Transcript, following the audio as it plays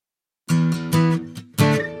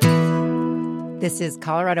This is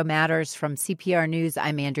Colorado Matters from CPR News.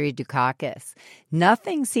 I'm Andrea Dukakis.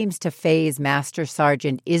 Nothing seems to faze Master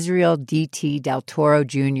Sergeant Israel D.T. Del Toro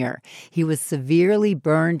Jr. He was severely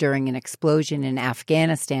burned during an explosion in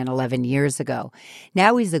Afghanistan 11 years ago.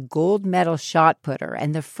 Now he's a gold medal shot putter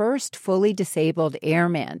and the first fully disabled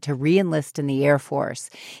airman to re-enlist in the Air Force.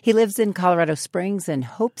 He lives in Colorado Springs and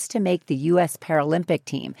hopes to make the U.S. Paralympic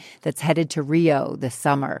team that's headed to Rio this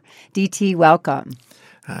summer. D.T., welcome.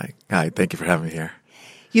 Hi. Thank you for having me here.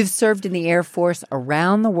 You've served in the Air Force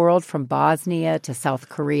around the world from Bosnia to South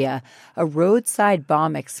Korea. A roadside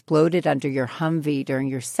bomb exploded under your Humvee during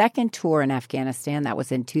your second tour in Afghanistan. That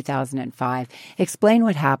was in 2005. Explain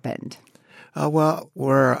what happened. Well,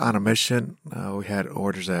 we're on a mission. We had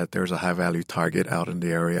orders that there was a high-value target out in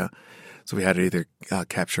the area, so we had to either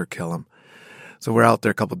capture or kill him. So we're out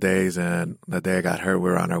there a couple of days, and the day I got hurt, we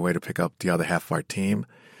were on our way to pick up the other half of our team.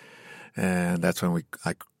 And that's when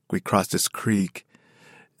we crossed this creek,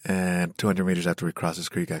 and 200 meters after we crossed this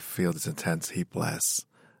creek, I feel this intense heat blast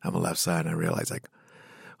on the left side, and I realized, like,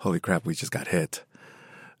 holy crap, we just got hit.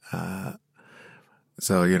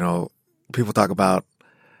 So, people talk about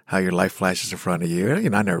how your life flashes in front of you.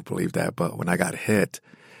 I never believed that, but when I got hit,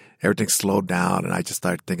 everything slowed down, and I just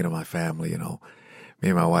started thinking of my family. Me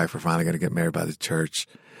and my wife were finally going to get married by the church.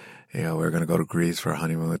 We were going to go to Greece for a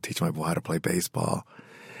honeymoon, teach my boy how to play baseball.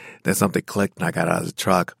 Then something clicked and I got out of the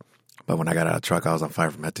truck. But when I got out of the truck, I was on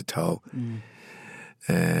fire from head to toe.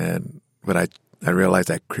 But I realized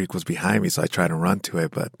that creek was behind me, so I tried to run to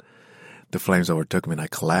it, but the flames overtook me and I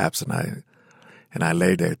collapsed, and I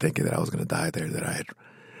lay there thinking that I was going to die there, that I had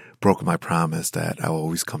broken my promise that I will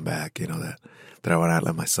always come back, that I would not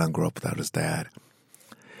let my son grow up without his dad.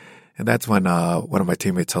 And that's when one of my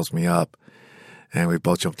teammates helps me up, and we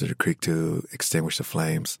both jumped into the creek to extinguish the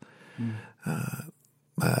flames.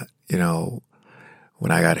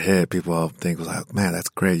 When I got hit, people think was like, man, that's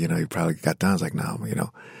great. You probably got done. I was like, no,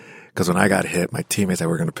 because when I got hit, my teammates that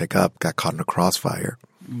we were going to pick up got caught in a crossfire.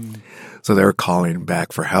 So they were calling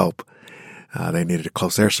back for help. They needed a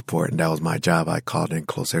close air support, and that was my job. I called in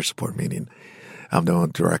close air support, meaning I'm the one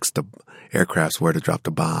who directs the aircrafts where to drop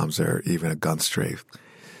the bombs or even a gun strafe.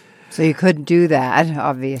 So you couldn't do that,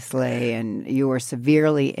 obviously, and you were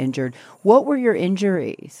severely injured. What were your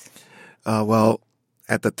injuries? Well,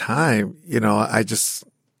 at the time,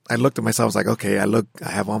 I looked at myself, I was like, okay,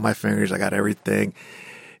 I have all my fingers, I got everything.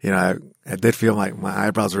 I did feel like my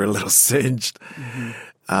eyebrows were a little singed.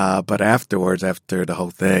 But afterwards, after the whole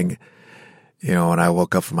thing, when I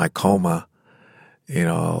woke up from my coma,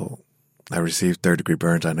 I received third-degree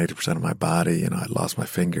burns on 80% of my body. I lost my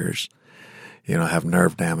fingers. I have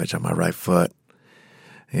nerve damage on my right foot.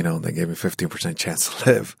 They gave me 15% chance to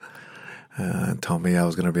live. And told me I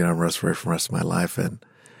was going to be on respirator for the rest of my life and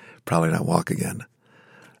probably not walk again.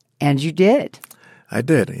 And you did. I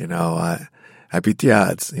did. I beat the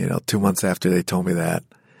odds. 2 months after they told me that,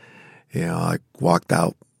 I walked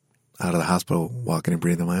out of the hospital walking and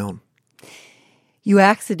breathing on my own. You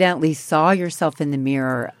accidentally saw yourself in the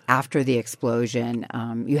mirror after the explosion.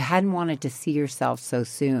 You hadn't wanted to see yourself so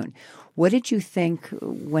soon. What did you think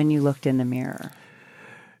when you looked in the mirror?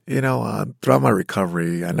 Throughout my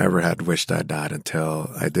recovery, I never had wished I died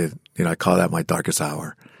until I did. I call that my darkest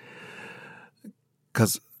hour.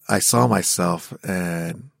 Because I saw myself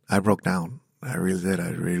and I broke down. I really did. I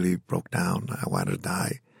really broke down. I wanted to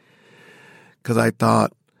die. Because I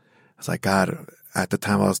was like, God, at the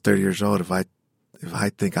time I was 30 years old, if I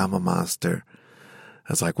think I'm a monster,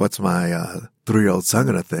 I was like, what's my 3-year-old son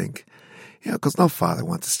going to think? Because no father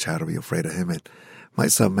wants his child to be afraid of him. And my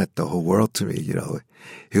son meant the whole world to me,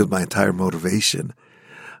 He was my entire motivation.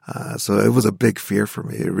 So it was a big fear for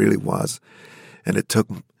me. It really was. And it took,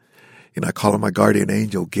 I call him my guardian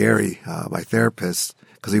angel, Gary, my therapist,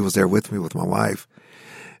 because he was there with me, with my wife.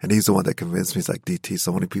 And he's the one that convinced me. He's like, DT,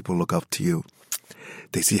 so many people look up to you.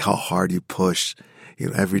 They see how hard you push,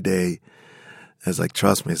 every day. It's like,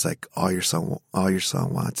 trust me, it's like all your son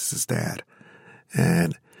wants is his dad.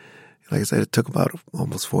 And like I said, it took about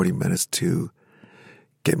almost 40 minutes to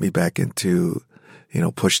get me back into,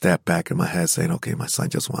 push that back in my head saying, okay, my son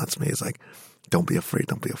just wants me. It's like, don't be afraid.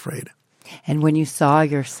 Don't be afraid. And when you saw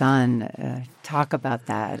your son, talk about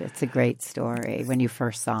that. It's a great story when you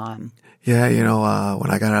first saw him. Yeah,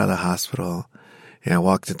 when I got out of the hospital, I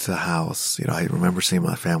walked into the house, I remember seeing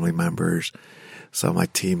my family members, some of my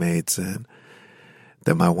teammates, and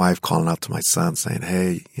then my wife calling out to my son saying,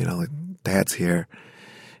 hey, Dad's here.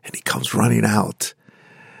 And he comes running out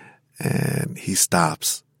and he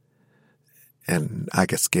stops and I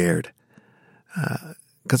get scared.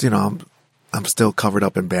 Cause I'm still covered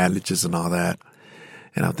up in bandages and all that.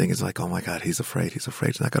 And I'm thinking, it's like, oh my God, he's afraid. He's afraid.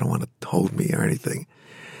 He's not going to want to hold me or anything.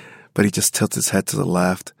 But he just tilts his head to the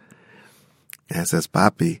left and says,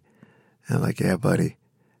 Papi. And I'm like, yeah, buddy.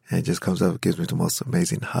 And he just comes up and gives me the most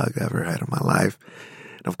amazing hug I ever had in my life.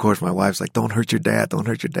 And of course, my wife's like, don't hurt your dad. Don't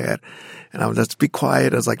hurt your dad. And I'm just be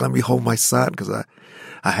quiet. I was like, let me hold my son, because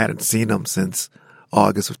I hadn't seen him since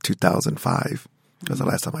August of 2005. That was the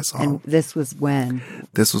last time I saw him. And this was when?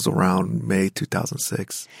 This was around May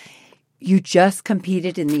 2006. You just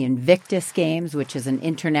competed in the Invictus Games, which is an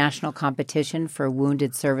international competition for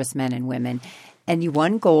wounded servicemen and women, and you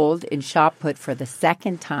won gold in shot put for the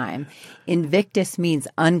second time. Invictus means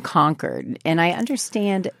unconquered, and I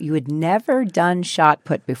understand you had never done shot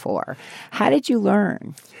put before. How did you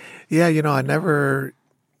learn? Yeah, I never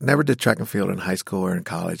did track and field in high school or in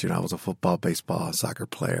college. I was a football, baseball, soccer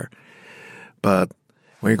player. But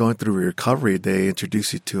when you're going through recovery, they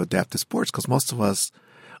introduce you to adaptive sports, because most of us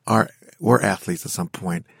were athletes at some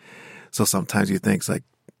point. So sometimes you think, like,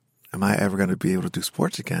 am I ever going to be able to do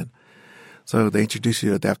sports again? So they introduce you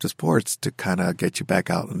to adaptive sports to kind of get you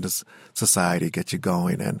back out into society, get you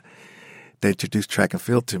going. And they introduced track and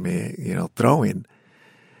field to me, throwing.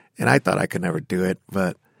 And I thought I could never do it,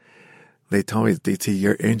 but they told me, DT,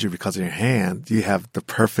 you're injured because of your hand. You have the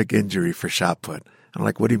perfect injury for shot put. I'm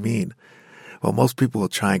like, what do you mean? Well, most people will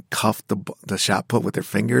try and cuff the shot put with their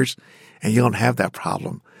fingers, and you don't have that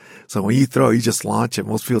problem. So when you throw, you just launch it.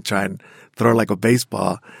 Most people try and throw like a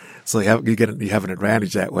baseball, so you have an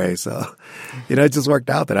advantage that way. So, it just worked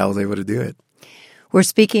out that I was able to do it. We're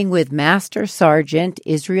speaking with Master Sergeant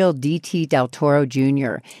Israel D.T. Del Toro,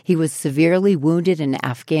 Jr. He was severely wounded in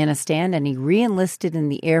Afghanistan, and he re-enlisted in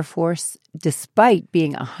the Air Force despite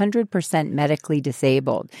being 100% medically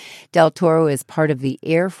disabled. Del Toro is part of the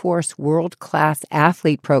Air Force World Class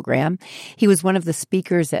Athlete Program. He was one of the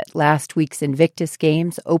speakers at last week's Invictus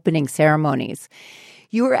Games opening ceremonies.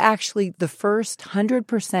 You were actually the first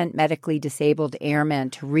 100% medically disabled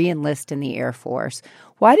airman to re-enlist in the Air Force.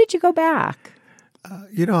 Why did you go back?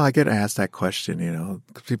 I get asked that question,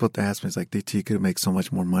 people ask me, it's like, DT, you could make so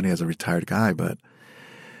much more money as a retired guy. But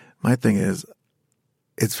my thing is,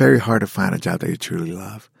 it's very hard to find a job that you truly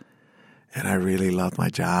love. And I really loved my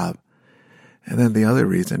job. And then the other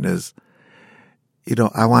reason is,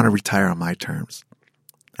 I want to retire on my terms.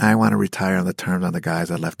 I want to retire on the terms of the guys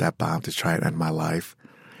that left that bomb to try and end my life.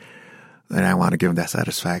 And I want to give them that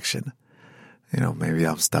satisfaction. Maybe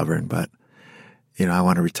I'm stubborn, but I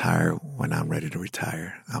want to retire when I'm ready to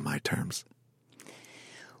retire on my terms.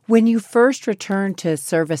 When you first returned to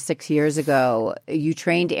service 6 years ago, you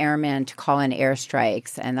trained airmen to call in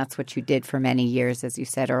airstrikes, and that's what you did for many years, as you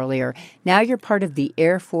said earlier. Now you're part of the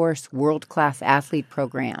Air Force World Class Athlete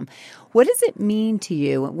Program. What does it mean to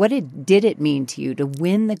you? What did it mean to you to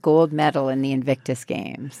win the gold medal in the Invictus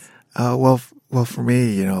Games? Well, for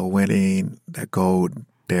me, winning that gold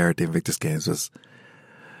there at the Invictus Games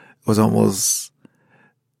was almost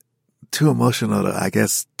too emotional,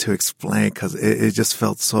 to explain, because it just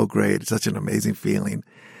felt so great. It's such an amazing feeling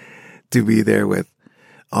to be there with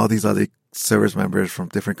all these other service members from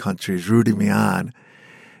different countries rooting me on,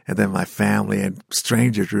 and then my family and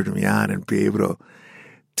strangers rooting me on, and be able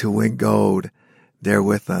to win gold there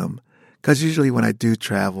with them. Because usually when I do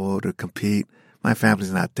travel to compete, my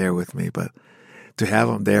family's not there with me, but to have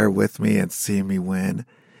them there with me and seeing me win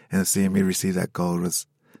and seeing me receive that gold was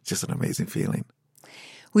just an amazing feeling.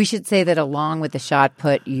 We should say that along with the shot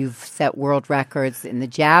put, you've set world records in the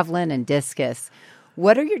javelin and discus.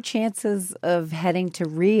 What are your chances of heading to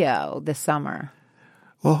Rio this summer?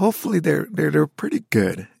 Well, hopefully they're pretty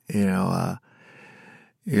good. I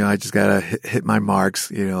just gotta hit my marks.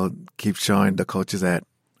 Keep showing the coaches that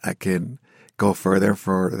I can go further and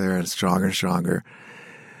further and stronger,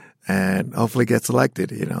 and hopefully get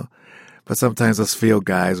selected. But sometimes us field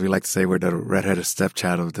guys, we like to say we're the redheaded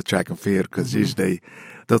stepchild of the track and field, because usually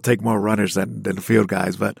they'll take more runners than the field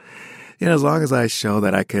guys. But, as long as I show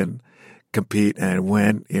that I can compete and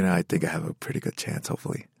win, I think I have a pretty good chance,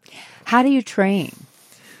 hopefully. How do you train?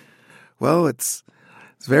 Well, it's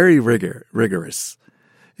very rigorous.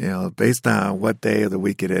 Based on what day of the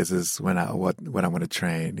week it is when I'm going to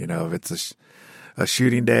train. If it's a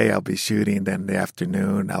shooting day, I'll be shooting. Then in the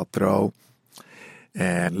afternoon, I'll throw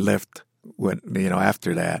and lift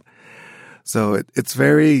after that. So it's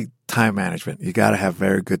very time management. You got to have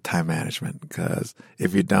very good time management, because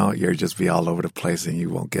if you don't, you'll just be all over the place and you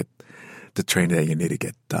won't get the training that you need to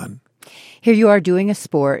get done. Here you are doing a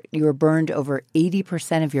sport. You were burned over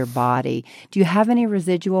 80% of your body. Do you have any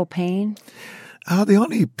residual pain? The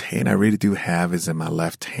only pain I really do have is in my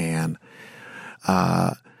left hand.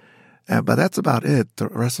 But that's about it. The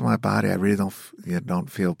rest of my body, I really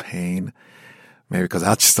don't feel pain. Maybe because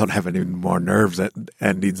I just don't have any more nerves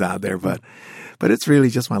endings out there. But it's really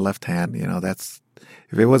just my left hand.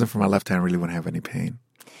 If it wasn't for my left hand, I really wouldn't have any pain.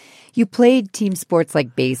 You played team sports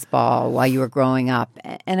like baseball while you were growing up.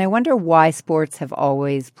 And I wonder why sports have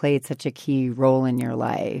always played such a key role in your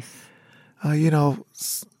life.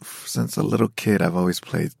 Since a little kid, I've always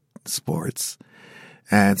played sports.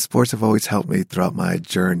 And sports have always helped me throughout my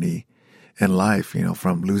journey in life,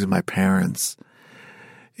 from losing my parents.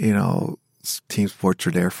 Team sports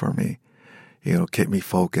were there for me. Kept me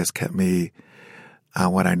focused, kept me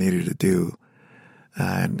on what I needed to do.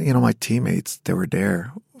 And, my teammates, they were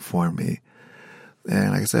there for me.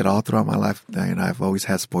 And like I said, all throughout my life, I've always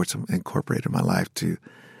had sports incorporated in my life to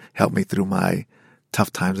help me through my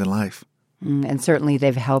tough times in life. And certainly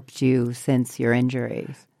they've helped you since your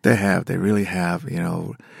injuries. They have. They really have.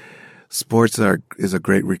 Sports is a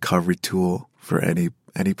great recovery tool for any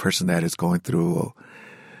person that is going through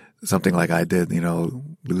something like I did,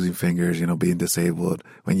 losing fingers, being disabled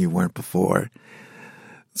when you weren't before.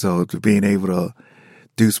 So being able to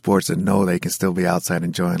do sports and know they can still be outside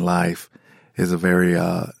enjoying life is a very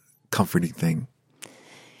comforting thing.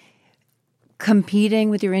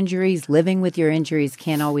 Competing with your injuries, living with your injuries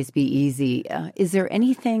can't always be easy. Is there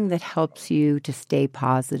anything that helps you to stay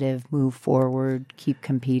positive, move forward, keep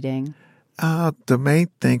competing? The main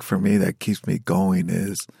thing for me that keeps me going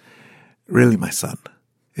is really my son.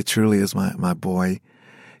 It truly is my boy,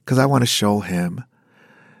 because I want to show him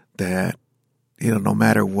that, no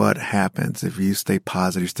matter what happens, if you stay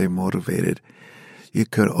positive, stay motivated, you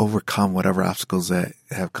could overcome whatever obstacles that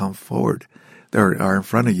have come forward or are in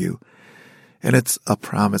front of you. And it's a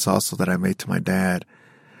promise also that I made to my dad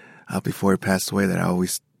before he passed away, that I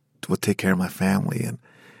always would take care of my family. And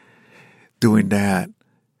doing that,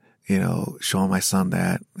 showing my son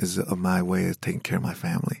that is my way of taking care of my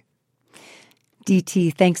family.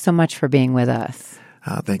 DT, thanks so much for being with us.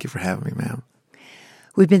 Thank you for having me, ma'am.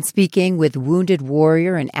 We've been speaking with wounded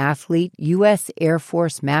warrior and athlete, U.S. Air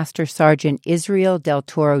Force Master Sergeant Israel Del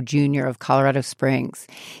Toro Jr. of Colorado Springs.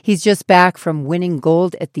 He's just back from winning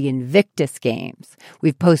gold at the Invictus Games.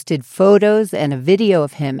 We've posted photos and a video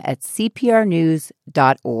of him at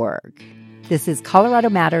cprnews.org. This is Colorado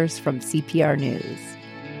Matters from CPR News.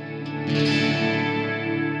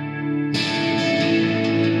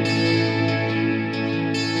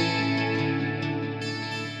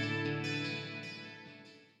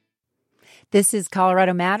 This is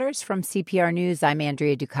Colorado Matters from CPR News. I'm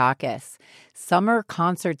Andrea Dukakis. Summer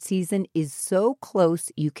concert season is so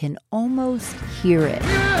close you can almost hear it.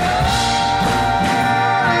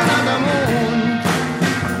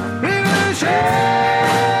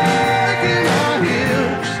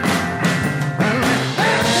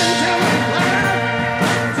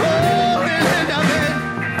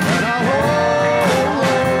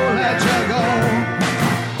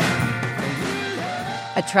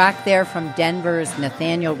 A track there from Denver's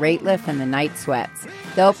Nathaniel Rateliff and the Night Sweats.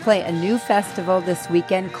 They'll play a new festival this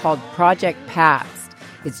weekend called Project Pabst.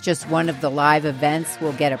 It's just one of the live events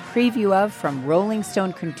we'll get a preview of from Rolling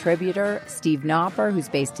Stone contributor Steve Knopper, who's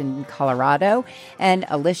based in Colorado, and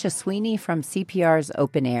Alicia Sweeney from CPR's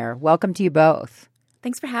Open Air. Welcome to you both.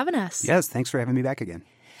 Thanks for having us. Yes, thanks for having me back again.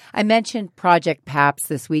 I mentioned Project Pabst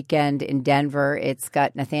this weekend in Denver. It's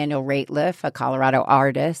got Nathaniel Rateliff, a Colorado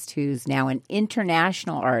artist who's now an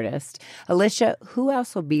international artist. Alicia, who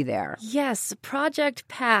else will be there? Yes, Project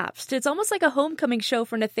Pabst. It's almost like a homecoming show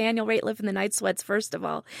for Nathaniel Rateliff and the Night Sweats, first of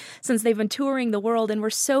all, since they've been touring the world, and we're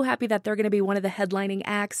so happy that they're going to be one of the headlining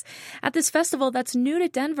acts at this festival that's new to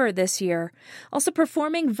Denver this year. Also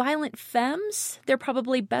performing Violent Femmes. They're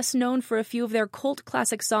probably best known for a few of their cult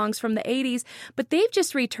classic songs from the 80s, but they've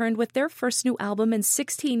just returned with their first new album in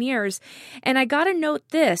 16 years. And I gotta note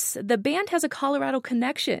this, the band has a Colorado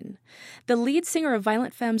connection. The lead singer of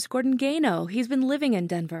Violent Femmes, Gordon Gano, he's been living in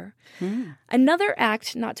Denver. Another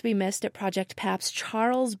act not to be missed at Project Pabst,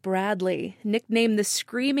 Charles Bradley, nicknamed the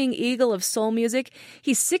Screaming Eagle of soul music.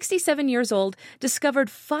 He's 67 years old, discovered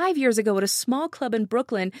 5 years ago at a small club in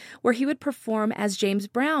Brooklyn where he would perform as James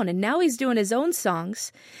Brown, and now he's doing his own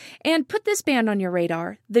songs. And put this band on your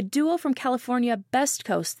radar, the duo from California, Best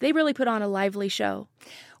Coast. They really put on a lively show.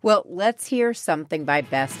 Well, let's hear something by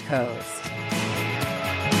Best Coast.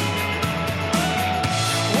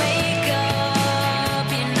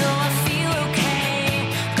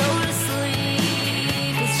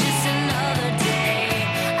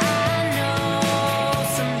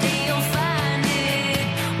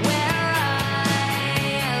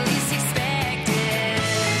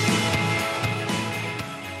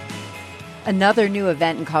 Another new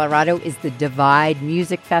event in Colorado is the Divide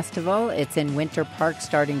Music Festival. It's in Winter Park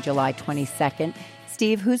starting July 22nd.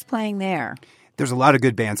 Steve, who's playing there? There's a lot of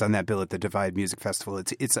good bands on that bill at the Divide Music Festival.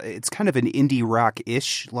 It's kind of an indie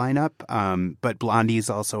rock-ish lineup, but Blondie's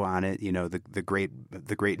also on it. You know, the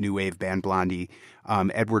great new wave band Blondie.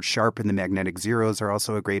 Edward Sharpe and the Magnetic Zeros are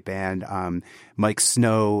also a great band. Mike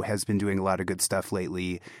Snow has been doing a lot of good stuff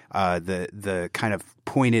lately. The kind of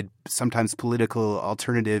pointed, sometimes political,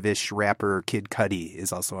 alternative-ish rapper Kid Cudi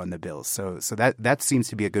is also on the bill. So that seems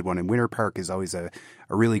to be a good one. And Winter Park is always a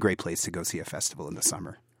really great place to go see a festival in the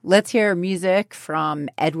summer. Let's hear music from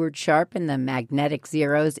Edward Sharpe and the Magnetic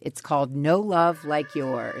Zeros. It's called No Love Like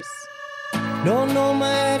Yours. Don't know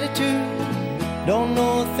my attitude, don't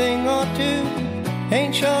know a thing or two,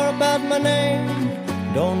 ain't sure about my name,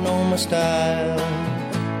 don't know my style,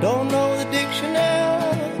 don't know the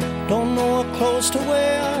dictionary, don't know what clothes to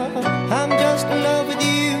wear, I'm just in love with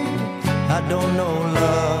you, I don't know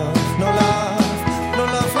love, no love, no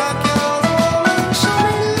love like yours.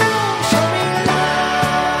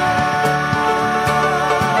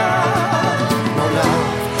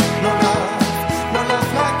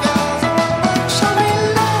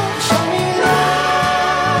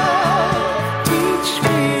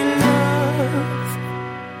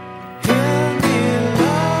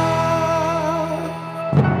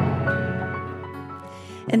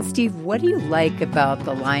 And Steve, what do you like about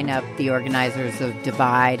the lineup the organizers of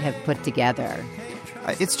Divide have put together?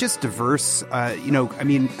 It's just diverse. I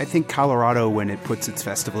think Colorado, when it puts its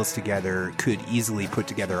festivals together, could easily put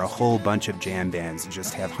together a whole bunch of jam bands and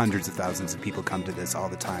just have hundreds of thousands of people come to this all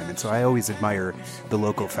the time. And so I always admire the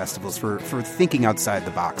local festivals for thinking outside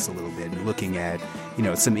the box a little bit and looking at,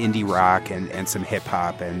 some indie rock and some hip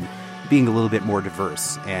hop and being a little bit more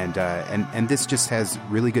diverse. And this just has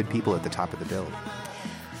really good people at the top of the bill.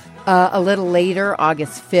 A little later,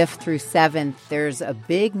 August 5th through 7th, there's a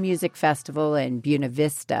big music festival in Buena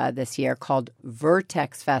Vista this year called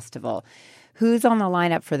Vertex Festival. Who's on the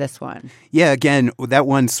lineup for this one? Yeah, again, that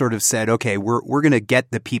one sort of said, okay, we're going to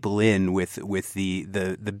get the people in with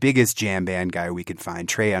the biggest jam band guy we could find,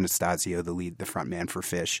 Trey Anastasio, the front man for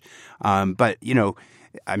Phish. But,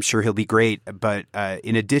 I'm sure he'll be great. But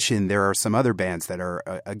in addition, there are some other bands that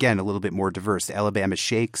are, again, a little bit more diverse. Alabama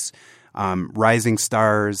Shakes, Rising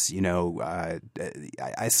Stars, I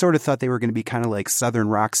sort of thought they were going to be kind of like Southern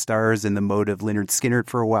rock stars in the mode of Lynyrd Skynyrd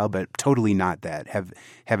for a while, but totally not that. Have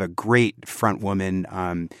a great front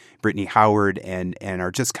woman, Brittany Howard, and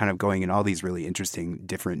are just kind of going in all these really interesting,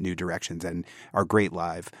 different new directions and are great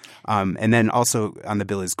live. And then also on the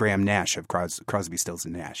bill is Graham Nash of Crosby, Stills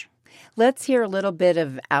and Nash. Let's hear a little bit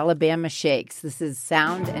of Alabama Shakes. This is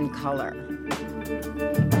Sound and Color.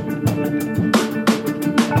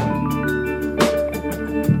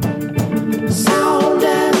 Sound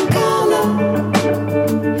and color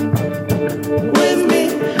with me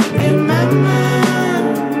in my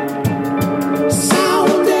mind.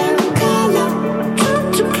 Sound and color,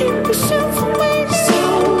 trying to keep yourself away.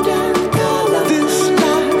 Sound and color, this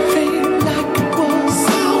life ain't like it was.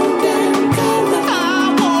 Sound and color,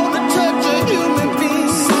 I wanna touch a human being.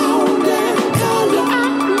 Sound and color, I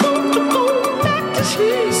want to go back to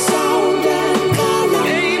sleep. Sound and color,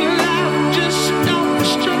 ain't life just off the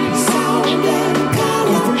street.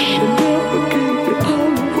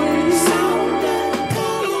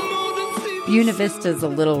 Buena Vista's a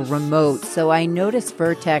little remote, so I noticed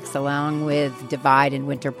Vertex, along with Divide and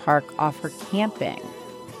Winter Park, offer camping.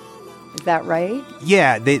 Is that right?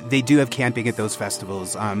 Yeah, they do have camping at those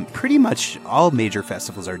festivals. Pretty much all major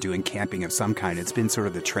festivals are doing camping of some kind. It's been sort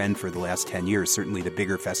of the trend for the last 10 years. Certainly the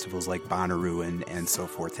bigger festivals like Bonnaroo and so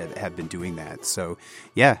forth have been doing that. So,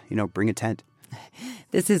 yeah, bring a tent.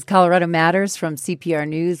 This is Colorado Matters from CPR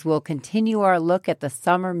News. We'll continue our look at the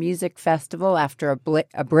Summer Music Festival after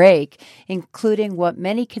a break, including what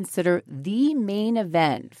many consider the main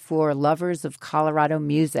event for lovers of Colorado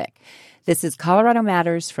music. This is Colorado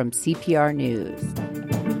Matters from CPR News.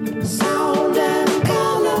 Sound and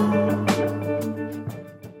color.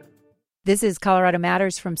 This is Colorado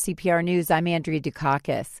Matters from CPR News. I'm Andrea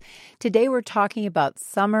Dukakis. Today we're talking about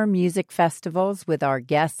summer music festivals with our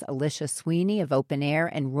guests Alicia Sweeney of Open Air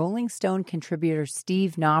and Rolling Stone contributor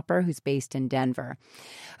Steve Knopper, who's based in Denver.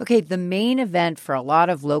 Okay, the main event for a lot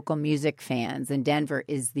of local music fans in Denver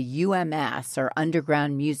is the UMS, or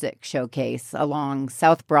Underground Music Showcase, along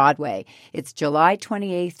South Broadway. It's July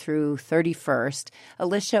 28th through 31st.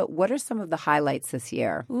 Alicia, what are some of the highlights this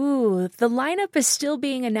year? Ooh, the lineup is still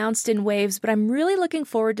being announced in waves, but I'm really looking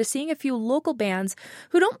forward to seeing a few local bands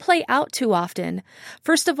who don't play out too often.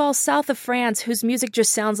 First of all, South of France, whose music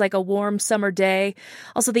just sounds like a warm summer day.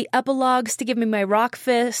 Also the Epilogues to give me my rock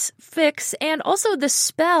fix, and also the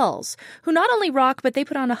Spells, who not only rock, but they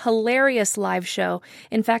put on a hilarious live show.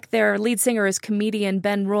 In fact, their lead singer is comedian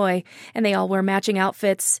Ben Roy, and they all wear matching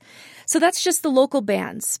outfits. So that's just the local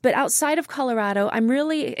bands. But outside of Colorado, I'm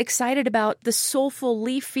really excited about the soulful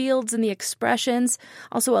Leaf Fields and the Expressions,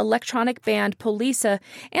 also electronic band Polisa,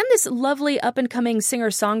 and this lovely up-and-coming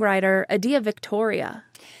singer-songwriter, Adia Victoria.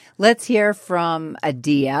 Let's hear from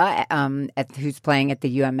Adia, who's playing at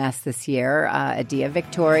the UMS this year. Adia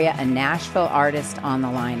Victoria, a Nashville artist on the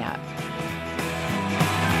lineup.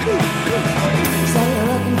 Say you're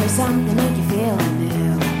looking for something to make you feel new.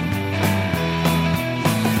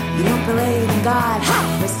 You don't believe in God,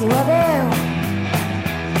 whiskey will do.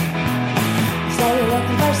 Say you're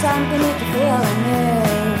looking for something to make you feel new.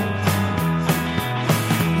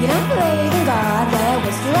 You don't believe in God, well,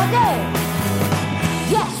 whiskey will do.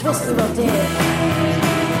 Yes, whiskey will do.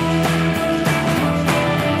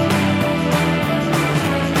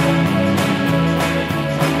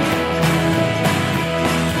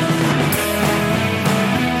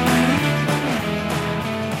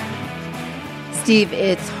 Steve,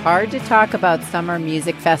 it's hard to talk about summer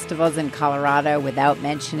music festivals in Colorado without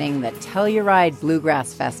mentioning the Telluride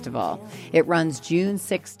Bluegrass Festival. It runs June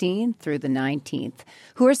 16th through the 19th.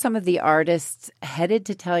 Who are some of the artists headed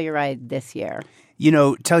to Telluride this year? You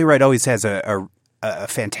know, Telluride always has a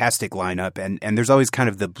fantastic lineup, and there's always kind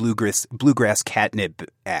of the bluegrass catnip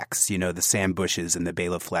acts, you know, the Sam Bushes and the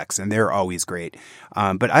Bela Flecks, and they're always great.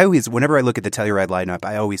 But whenever I look at the Telluride lineup,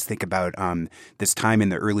 I always think about this time in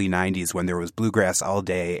the early 90s when there was bluegrass all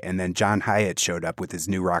day, and then John Hyatt showed up with his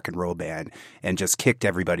new rock and roll band and just kicked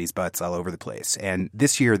everybody's butts all over the place. And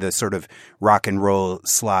this year, the sort of rock and roll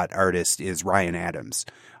slot artist is Ryan Adams.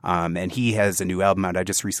 And he has a new album out. I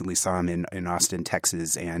just recently saw him in Austin,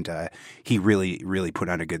 Texas, and he really put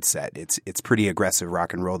on a good set. It's pretty aggressive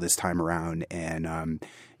rock and roll this time around, and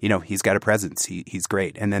you know, he's got a presence. He's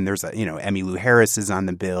great. And then there's Emmylou Harris is on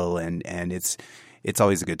the bill, and it's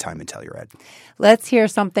always a good time in Telluride. Let's hear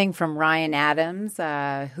something from Ryan Adams,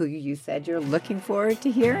 who you said you're looking forward to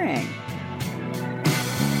hearing.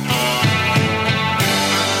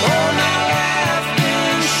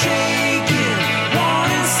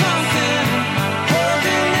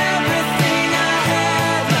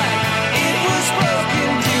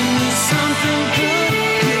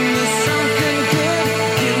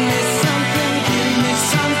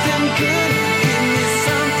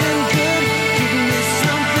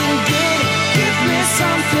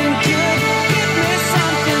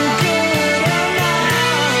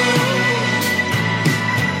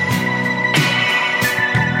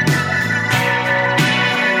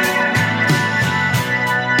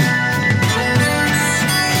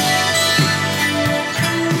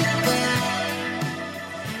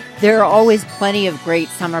 There are always plenty of great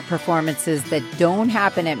summer performances that don't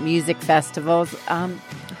happen at music festivals.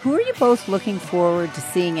 Who are you both looking forward to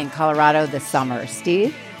seeing in Colorado this summer?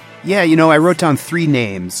 Steve? Yeah, you know, I wrote down 3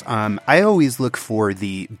 names. I always look for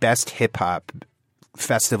the best hip-hop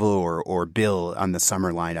festival or bill on the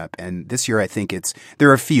summer lineup. And this year I think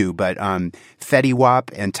there are a few, but Fetty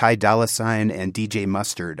Wap and Ty Dolla $ign and DJ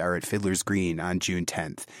Mustard are at Fiddler's Green on June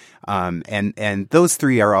 10th. And those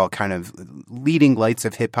 3 are all kind of leading lights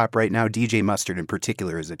of hip hop right now. DJ Mustard in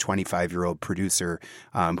particular is a 25-year-old producer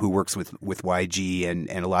who works with YG and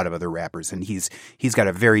a lot of other rappers, and he's got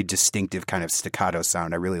a very distinctive kind of staccato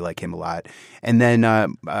sound. I really like him a lot. And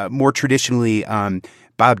then more traditionally,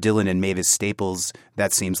 Bob Dylan and Mavis Staples,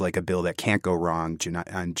 that seems like a bill that can't go wrong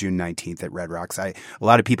on June 19th at Red Rocks. A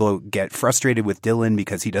lot of people get frustrated with Dylan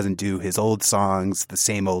because he doesn't do his old songs the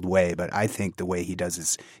same old way, but I think the way he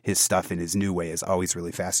does his stuff in his new way is always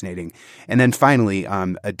really fascinating. And then finally,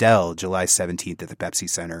 Adele, July 17th at the Pepsi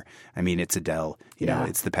Center. I mean, it's Adele. You know,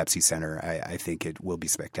 it's the Pepsi Center. I think it will be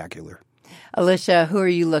spectacular. Alicia, who are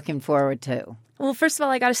you looking forward to? Well, first of all,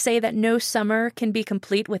 I got to say that no summer can be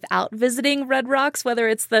complete without visiting Red Rocks, whether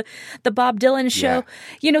it's the Bob Dylan show. Yeah.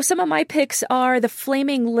 You know, some of my picks are the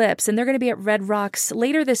Flaming Lips, and they're going to be at Red Rocks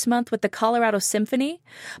later this month with the Colorado Symphony.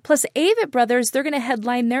 Plus, Avett Brothers, they're going to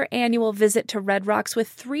headline their annual visit to Red Rocks with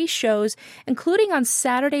 3 shows, including on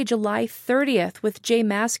Saturday, July 30th with Jay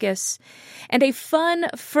Mascis. And a fun,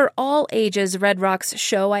 for all ages Red Rocks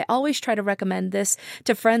show, I always try to recommend this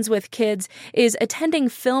to friends with kids, is attending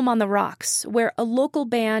Film on the Rocks, where where a local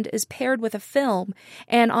band is paired with a film.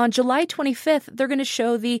 And on July 25th, they're going to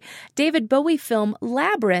show the David Bowie film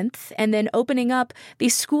Labyrinth, and then opening up the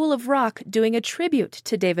School of Rock doing a tribute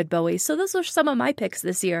to David Bowie. So those are some of my picks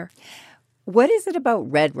this year. What is it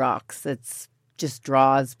about Red Rocks that's just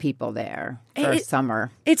draws people there for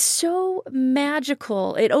summer? It's so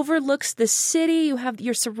magical. It overlooks the city.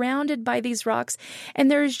 You're surrounded by these rocks, and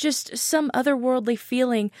there's just some otherworldly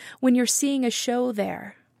feeling when you're seeing a show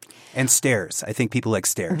there. And stairs. I think people like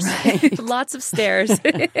stairs. Lots of stairs.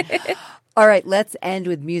 All right, let's end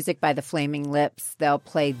with music by the Flaming Lips. They'll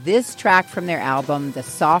play this track from their album, The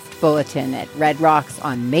Soft Bulletin, at Red Rocks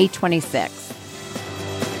on May 26th.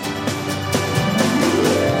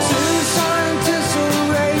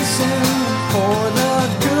 For the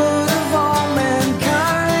good of all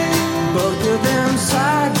mankind, both of them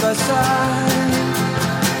side by side,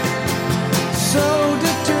 so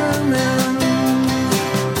determined,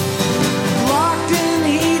 locked in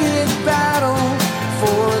heated battle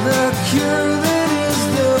for the cure that is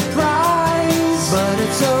the prize. But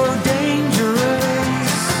it's so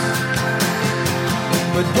dangerous,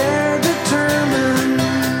 but they're determined.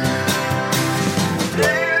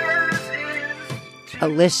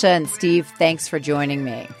 Alicia and Steve, thanks for joining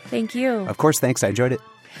me. Thank you. Of course, thanks. I enjoyed it.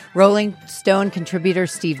 Rolling Stone contributor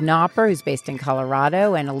Steve Knopper, who's based in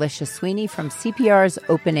Colorado, and Alicia Sweeney from CPR's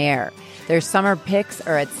Open Air. Their summer picks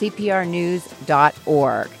are at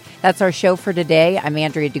cprnews.org. That's our show for today. I'm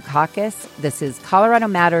Andrea Dukakis. This is Colorado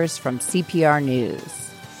Matters from CPR News.